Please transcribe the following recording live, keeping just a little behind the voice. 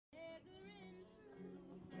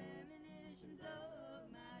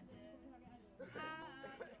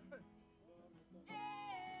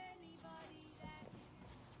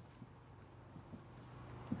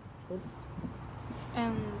1,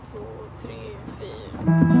 2, 3, 4.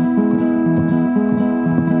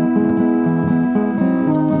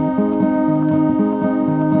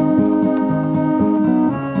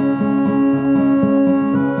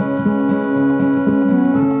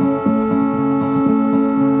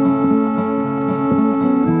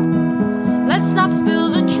 Let's not spill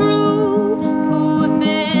the truth. If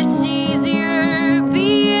it's easier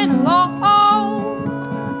being alone,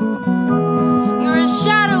 you're a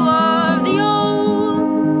shadow of the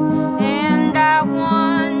old, and I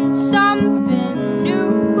want something new.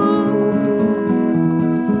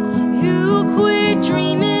 You quit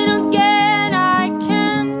dreaming again, I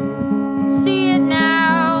can see it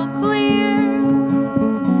now clear.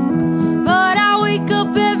 But I wake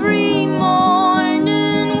up every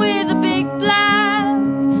morning with a big black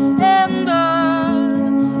and the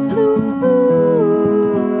blue.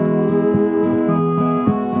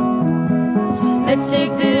 Let's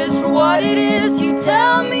take this for what it is. You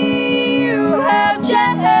tell me you have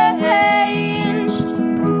changed.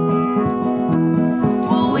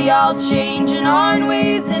 Will we all change in our own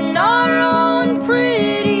ways, in our own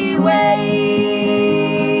pretty ways?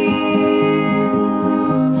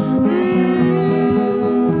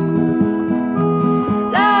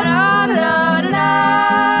 La da da da da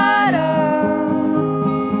da.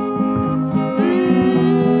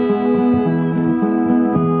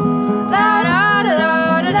 La da da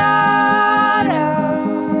da da da.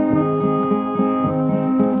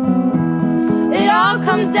 It all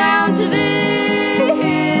comes down to this.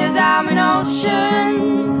 I'm an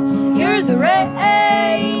ocean, you're the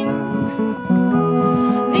rain.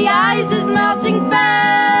 The ice is melting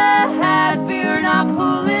fast, we're not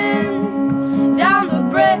pulling down the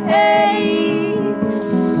brakes.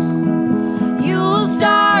 You'll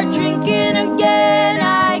start drinking again,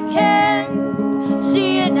 I can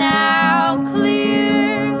see it now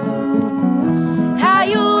clear. How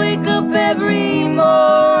you'll wake up every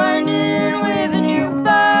morning with a new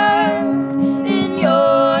bird in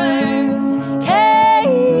your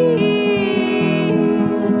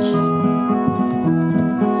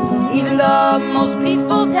the most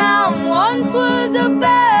peaceful town once was a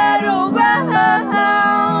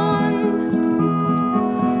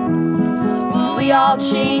battleground. Will we all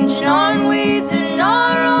change in our own ways, in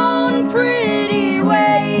our own pretty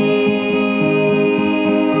ways?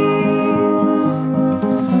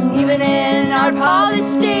 Even in our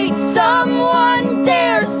polished state, someone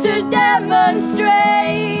dares to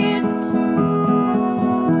demonstrate.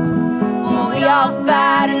 Will we all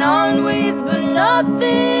fight in our own ways, but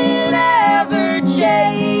nothing ever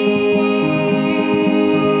change?